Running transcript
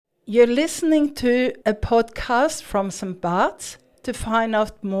You're listening to a podcast from St. Bart's. To find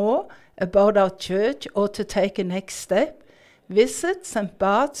out more about our church or to take a next step, visit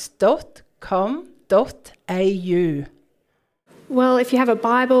stbarts.com.au. Well, if you have a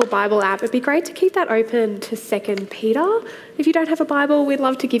Bible app, it'd be great to keep that open to 2 Peter. If you don't have a Bible, we'd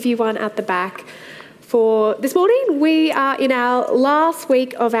love to give you one at the back. For this morning, we are in our last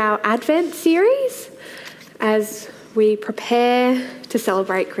week of our Advent series as we prepare to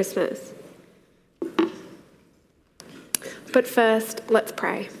celebrate Christmas. But first, let's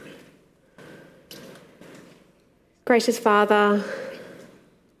pray. Gracious Father,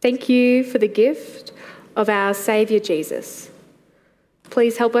 thank you for the gift of our Saviour Jesus.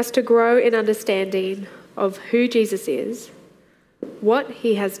 Please help us to grow in understanding of who Jesus is, what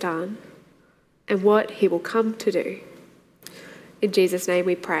he has done, and what he will come to do. In Jesus' name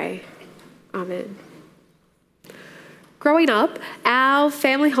we pray. Amen. Growing up, our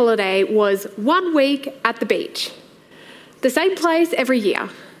family holiday was 1 week at the beach. The same place every year,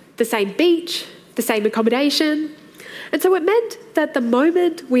 the same beach, the same accommodation. And so it meant that the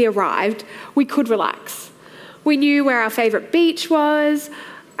moment we arrived, we could relax. We knew where our favourite beach was,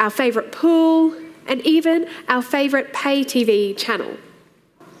 our favourite pool, and even our favourite pay TV channel.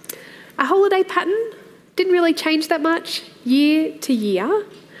 Our holiday pattern didn't really change that much year to year.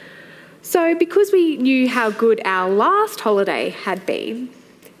 So because we knew how good our last holiday had been,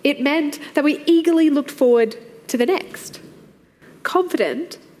 it meant that we eagerly looked forward to the next,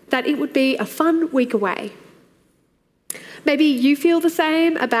 confident that it would be a fun week away. Maybe you feel the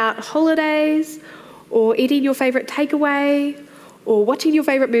same about holidays, or eating your favourite takeaway, or watching your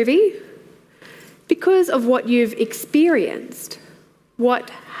favourite movie. Because of what you've experienced, what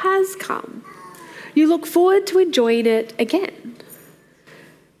has come, you look forward to enjoying it again.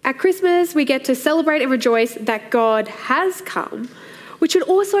 At Christmas, we get to celebrate and rejoice that God has come, which should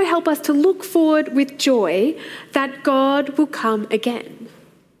also help us to look forward with joy that God will come again.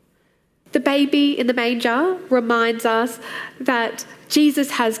 The baby in the manger reminds us that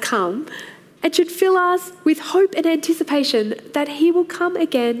Jesus has come and should fill us with hope and anticipation that he will come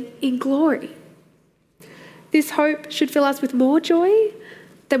again in glory. This hope should fill us with more joy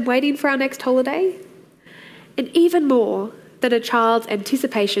than waiting for our next holiday, and even more than a child's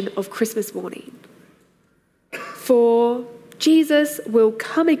anticipation of Christmas morning. For Jesus will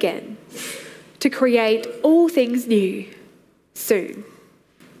come again to create all things new soon.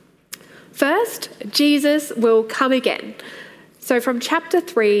 First, Jesus will come again. So from chapter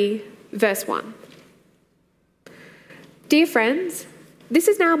 3, verse 1. Dear friends, this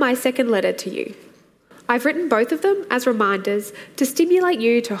is now my second letter to you. I've written both of them as reminders to stimulate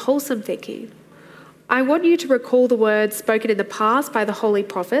you to wholesome thinking. I want you to recall the words spoken in the past by the holy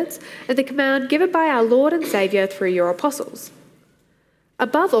prophets and the command given by our Lord and Saviour through your apostles.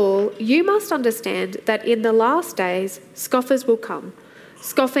 Above all, you must understand that in the last days, scoffers will come,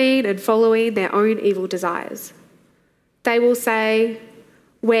 scoffing and following their own evil desires. They will say,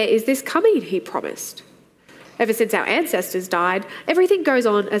 "Where is this coming he promised?" Ever since our ancestors died, everything goes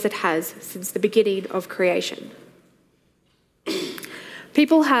on as it has since the beginning of creation.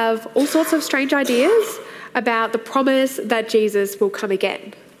 People have all sorts of strange ideas about the promise that Jesus will come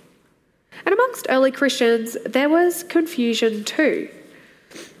again. And amongst early Christians, there was confusion too.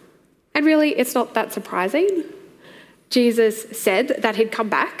 And really, it's not that surprising. Jesus said that he'd come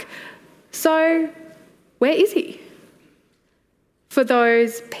back. So, where is he? For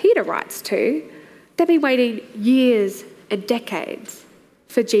those Peter writes to, they've been waiting years and decades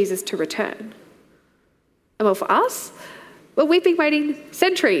for Jesus to return. And well, for us, we've been waiting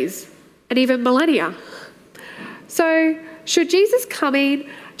centuries and even millennia. So should Jesus coming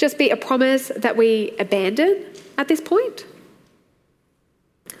just be a promise that we abandon at this point?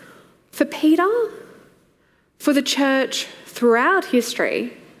 For Peter, for the church throughout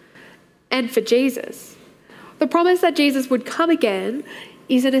history, and for Jesus, the promise that Jesus would come again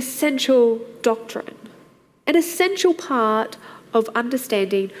is an essential doctrine, an essential part of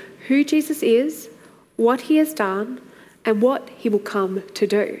understanding who Jesus is, what he has done, and what he will come to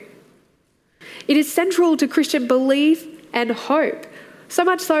do. It is central to Christian belief and hope, so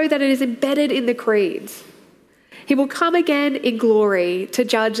much so that it is embedded in the creeds. He will come again in glory to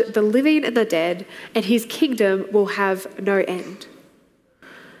judge the living and the dead, and his kingdom will have no end.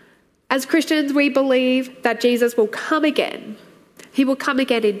 As Christians, we believe that Jesus will come again. He will come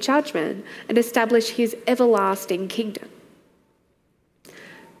again in judgment and establish his everlasting kingdom.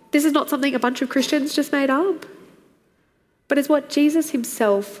 This is not something a bunch of Christians just made up, but is what Jesus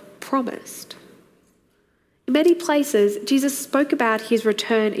himself promised. In many places, Jesus spoke about his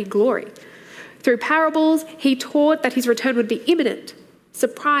return in glory. Through parables, he taught that his return would be imminent,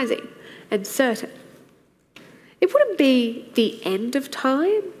 surprising, and certain. It wouldn't be the end of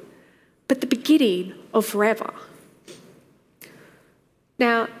time, but the beginning of forever.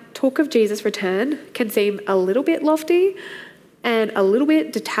 Now, talk of Jesus' return can seem a little bit lofty and a little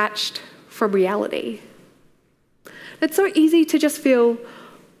bit detached from reality. It's so easy to just feel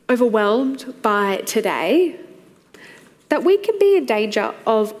overwhelmed by today that we can be in danger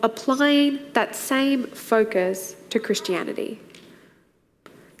of applying that same focus to Christianity.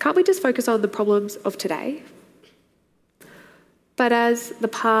 Can't we just focus on the problems of today? But as the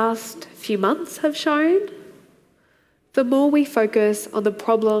past few months have shown, the more we focus on the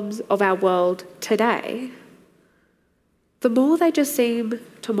problems of our world today, the more they just seem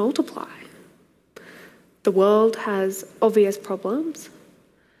to multiply. The world has obvious problems,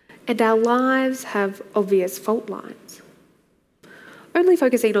 and our lives have obvious fault lines. Only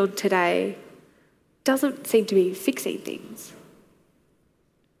focusing on today doesn't seem to be fixing things.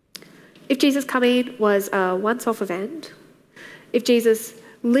 If Jesus' coming was a once-off event, if Jesus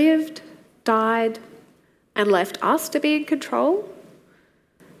lived, died, and left us to be in control,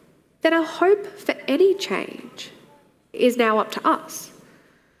 then our hope for any change is now up to us.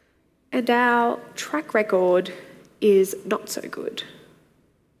 And our track record is not so good.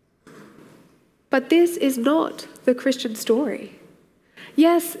 But this is not the Christian story.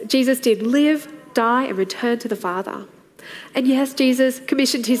 Yes, Jesus did live, die, and return to the Father. And yes, Jesus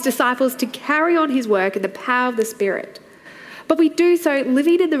commissioned his disciples to carry on his work in the power of the Spirit. But we do so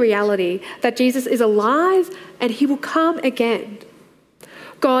living in the reality that Jesus is alive and he will come again.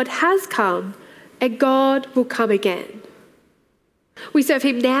 God has come and God will come again. We serve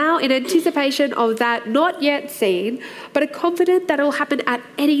him now in anticipation of that not yet seen, but are confident that it will happen at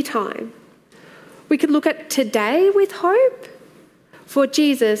any time. We can look at today with hope, for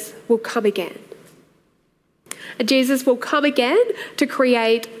Jesus will come again. And Jesus will come again to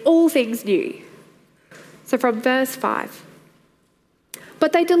create all things new. So from verse 5.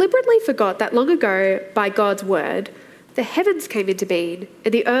 But they deliberately forgot that long ago, by God's word, the heavens came into being,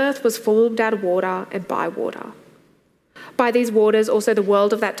 and the earth was formed out of water and by water. By these waters also the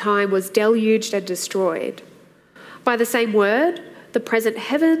world of that time was deluged and destroyed. By the same word, the present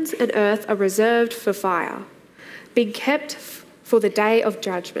heavens and earth are reserved for fire, being kept for the day of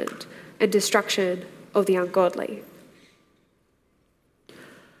judgment and destruction of the ungodly.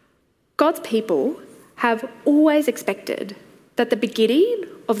 God's people have always expected that the beginning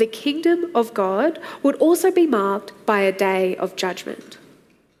of the kingdom of God would also be marked by a day of judgment.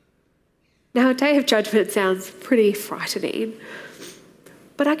 Now, a day of judgment sounds pretty frightening,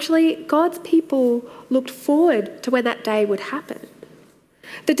 but actually God's people looked forward to when that day would happen.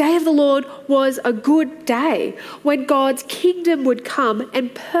 The day of the Lord was a good day when God's kingdom would come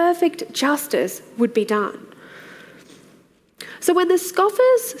and perfect justice would be done. So when the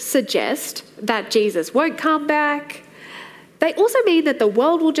scoffers suggest that Jesus won't come back, they also mean that the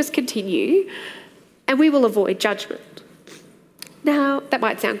world will just continue and we will avoid judgment. Now, that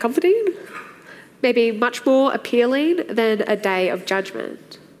might sound comforting, maybe much more appealing than a day of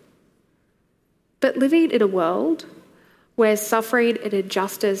judgment. But living in a world where suffering and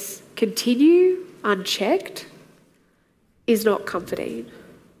injustice continue unchecked is not comforting.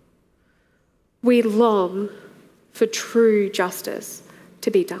 We long for true justice to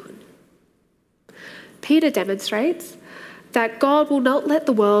be done. Peter demonstrates that God will not let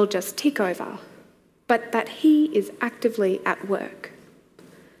the world just tick over, but that he is actively at work.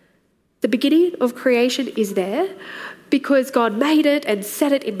 The beginning of creation is there because God made it and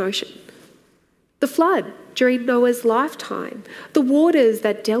set it in motion. The flood during Noah's lifetime, the waters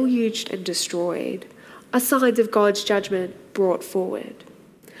that deluged and destroyed, are signs of God's judgment brought forward.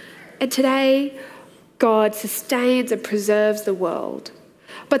 And today, God sustains and preserves the world.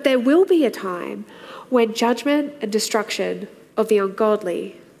 But there will be a time when judgment and destruction of the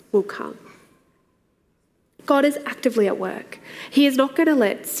ungodly will come. God is actively at work. He is not going to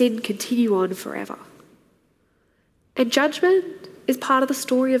let sin continue on forever. And judgment is part of the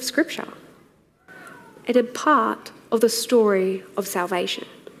story of Scripture, and in part of the story of salvation.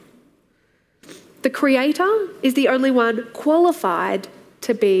 The Creator is the only one qualified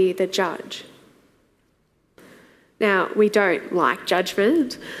to be the judge. Now, we don't like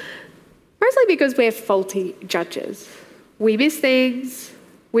judgment, mostly because we're faulty judges. We miss things,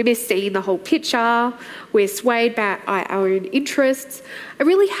 we miss seeing the whole picture, we're swayed by our own interests. I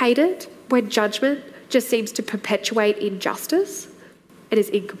really hate it when judgment just seems to perpetuate injustice and is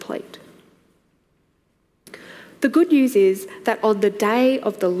incomplete. The good news is that on the day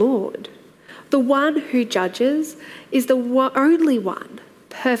of the Lord, the one who judges is the only one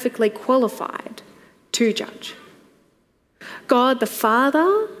perfectly qualified to judge. God the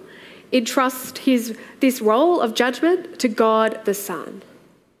Father entrusts this role of judgment to God the Son,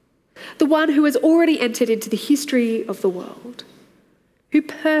 the one who has already entered into the history of the world, who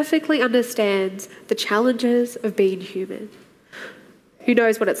perfectly understands the challenges of being human, who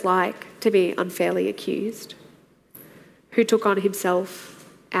knows what it's like to be unfairly accused, who took on himself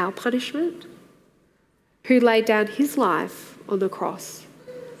our punishment, who laid down his life on the cross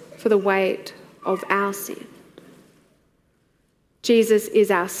for the weight of our sin. Jesus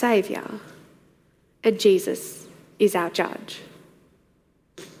is our Saviour, and Jesus is our Judge.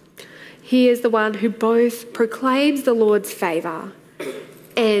 He is the one who both proclaims the Lord's favour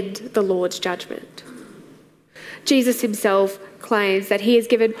and the Lord's judgment. Jesus himself claims that he is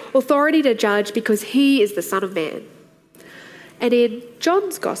given authority to judge because he is the Son of Man. And in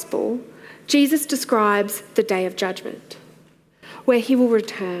John's Gospel, Jesus describes the day of judgment, where he will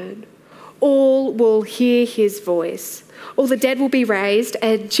return. All will hear his voice. All the dead will be raised,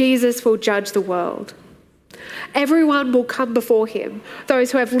 and Jesus will judge the world. Everyone will come before him,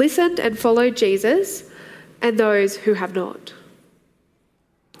 those who have listened and followed Jesus, and those who have not.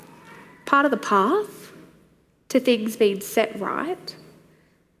 Part of the path to things being set right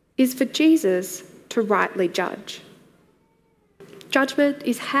is for Jesus to rightly judge. Judgment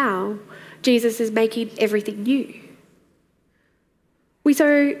is how Jesus is making everything new. We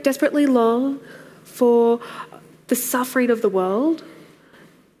so desperately long for the suffering of the world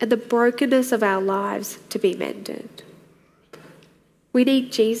and the brokenness of our lives to be mended. We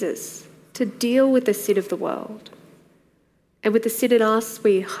need Jesus to deal with the sin of the world. And with the sin in us,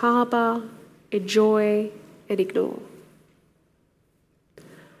 we harbour, enjoy, and ignore.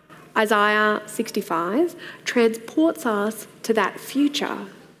 Isaiah 65 transports us to that future.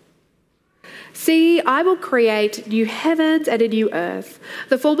 See, I will create new heavens and a new earth.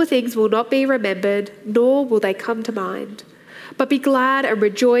 The former things will not be remembered, nor will they come to mind. But be glad and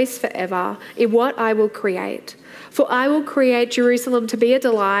rejoice forever in what I will create. For I will create Jerusalem to be a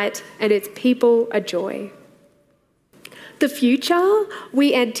delight and its people a joy. The future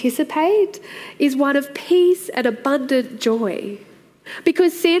we anticipate is one of peace and abundant joy.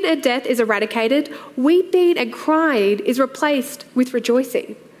 Because sin and death is eradicated, weeping and crying is replaced with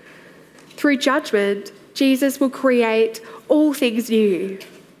rejoicing. Through judgment, Jesus will create all things new.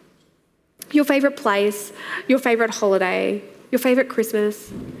 Your favourite place, your favourite holiday, your favourite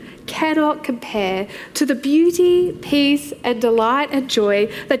Christmas cannot compare to the beauty, peace and delight and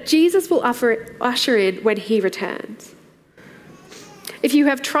joy that Jesus will usher in when he returns. If you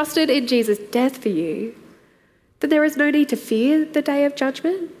have trusted in Jesus' death for you, then there is no need to fear the day of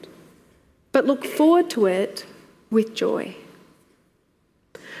judgment, but look forward to it with joy.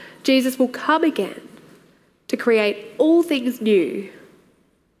 Jesus will come again to create all things new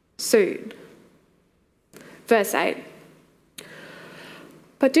soon. Verse 8.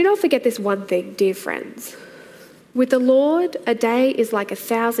 But do not forget this one thing, dear friends. With the Lord, a day is like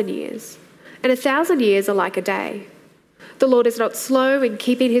 1,000 years, and 1,000 years are like a day. The Lord is not slow in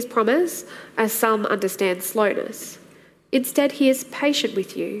keeping his promise, as some understand slowness. Instead, he is patient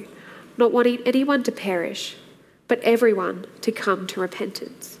with you, not wanting anyone to perish, but everyone to come to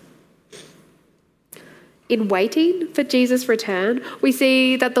repentance. In waiting for Jesus' return, we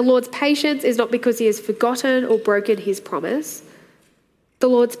see that the Lord's patience is not because he has forgotten or broken his promise. The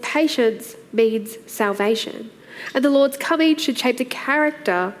Lord's patience means salvation, and the Lord's coming should shape the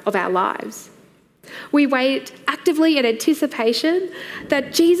character of our lives. We wait actively in anticipation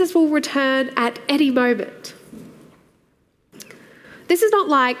that Jesus will return at any moment. This is not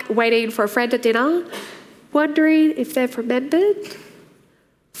like waiting for a friend at dinner, wondering if they've remembered.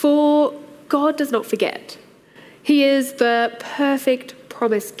 For God does not forget. He is the perfect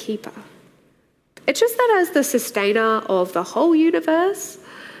promise keeper. It's just that as the sustainer of the whole universe,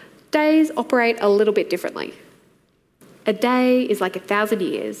 days operate a little bit differently. A day is like 1,000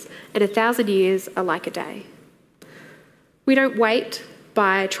 years, and 1,000 years are like a day. We don't wait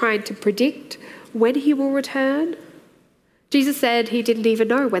by trying to predict when he will return. Jesus said he didn't even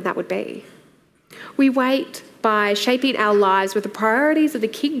know when that would be. We wait by shaping our lives with the priorities of the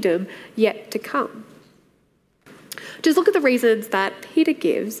kingdom yet to come. Just look at the reasons that Peter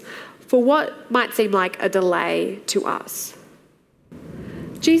gives for what might seem like a delay to us.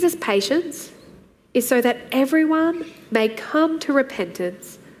 Jesus' patience is so that everyone may come to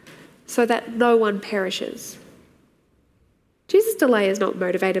repentance, so that no one perishes. Jesus' delay is not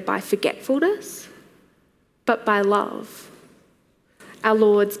motivated by forgetfulness, but by love. Our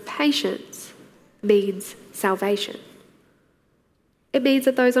Lord's patience means salvation. It means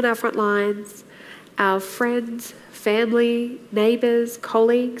that those on our front lines, our friends, family, neighbours,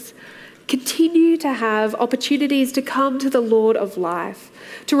 colleagues, continue to have opportunities to come to the Lord of life,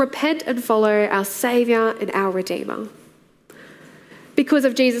 to repent and follow our Saviour and our Redeemer. Because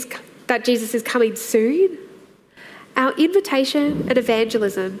of Jesus is coming soon, our invitation and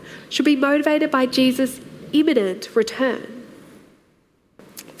evangelism should be motivated by Jesus' imminent return.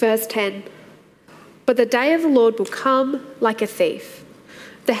 Verse 10, "But the day of the Lord will come like a thief.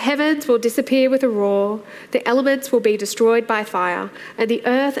 The heavens will disappear with a roar, the elements will be destroyed by fire, and the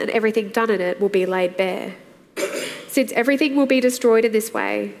earth and everything done in it will be laid bare. Since everything will be destroyed in this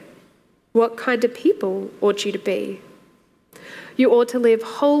way, what kind of people ought you to be? You ought to live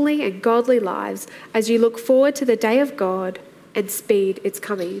holy and godly lives as you look forward to the day of God and speed its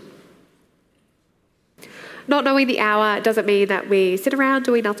coming." Not knowing the hour doesn't mean that we sit around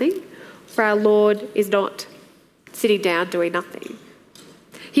doing nothing, for our Lord is not sitting down doing nothing.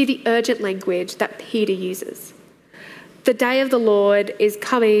 Hear the urgent language that Peter uses. The day of the Lord is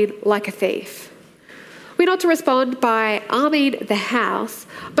coming like a thief. We're not to respond by arming the house,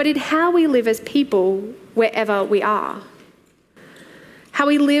 but in how we live as people wherever we are. How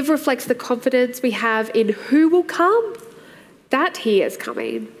we live reflects the confidence we have in who will come, that he is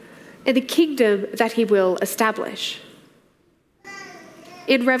coming, and the kingdom that he will establish.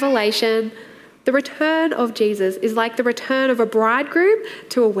 In Revelation, the return of Jesus is like the return of a bridegroom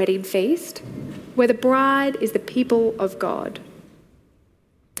to a wedding feast, where the bride is the people of God.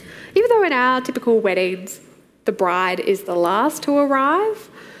 Even though in our typical weddings, the bride is the last to arrive,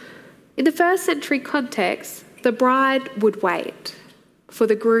 in the first century context, the bride would wait for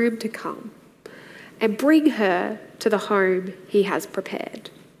the groom to come and bring her to the home he has prepared.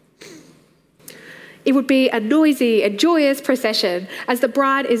 It would be a noisy and joyous procession as the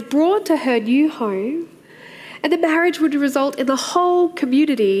bride is brought to her new home, and the marriage would result in the whole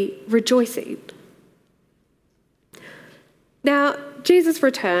community rejoicing. Now, Jesus'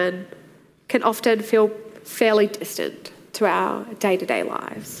 return can often feel fairly distant to our day-to-day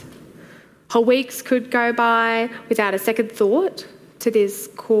lives. Whole weeks could go by without a second thought to this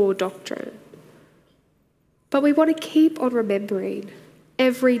core doctrine. But we want to keep on remembering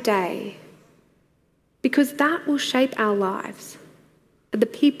every day, because that will shape our lives and the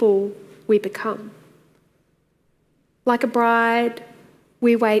people we become. Like a bride,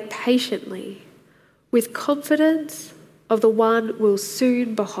 we wait patiently with confidence of the one we'll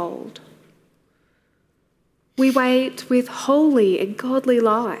soon behold. We wait with holy and godly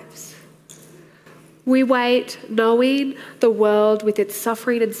lives. We wait knowing the world with its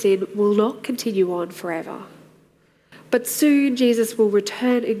suffering and sin will not continue on forever. But soon Jesus will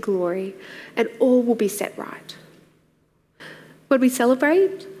return in glory and all will be set right. When we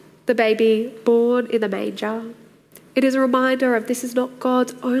celebrate the baby born in the manger, it is a reminder of this is not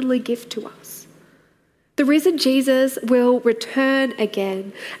God's only gift to us. The risen Jesus will return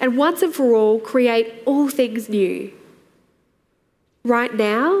again and once and for all create all things new. Right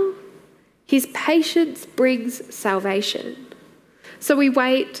now, his patience brings salvation. So we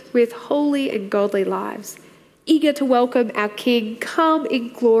wait with holy and godly lives, eager to welcome our King come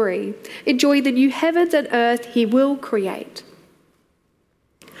in glory, enjoying the new heavens and earth he will create.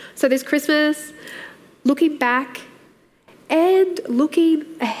 So this Christmas, looking back and looking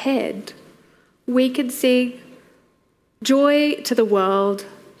ahead, we can sing, "Joy to the world,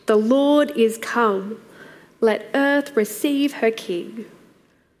 the Lord is come. Let earth receive her King.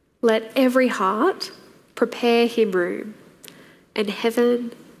 Let every heart prepare him room, and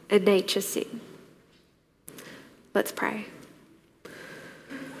heaven and nature sing." Let's pray.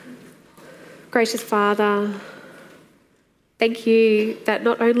 Gracious Father, thank you that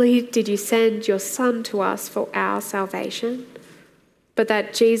not only did you send your Son to us for our salvation, but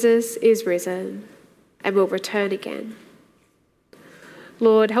that Jesus is risen and will return again.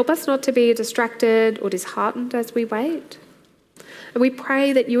 Lord, help us not to be distracted or disheartened as we wait. And we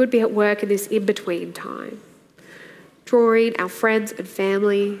pray that you would be at work in this in-between time, drawing our friends and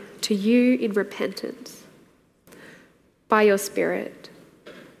family to you in repentance. By your Spirit,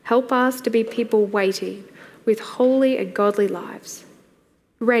 help us to be people waiting with holy and godly lives,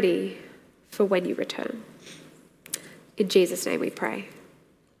 ready for when you return. In Jesus' name we pray.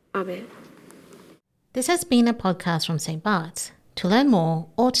 Amen. This has been a podcast from St. Bart's. To learn more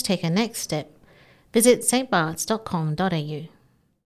or to take a next step, visit stbarts.com.au.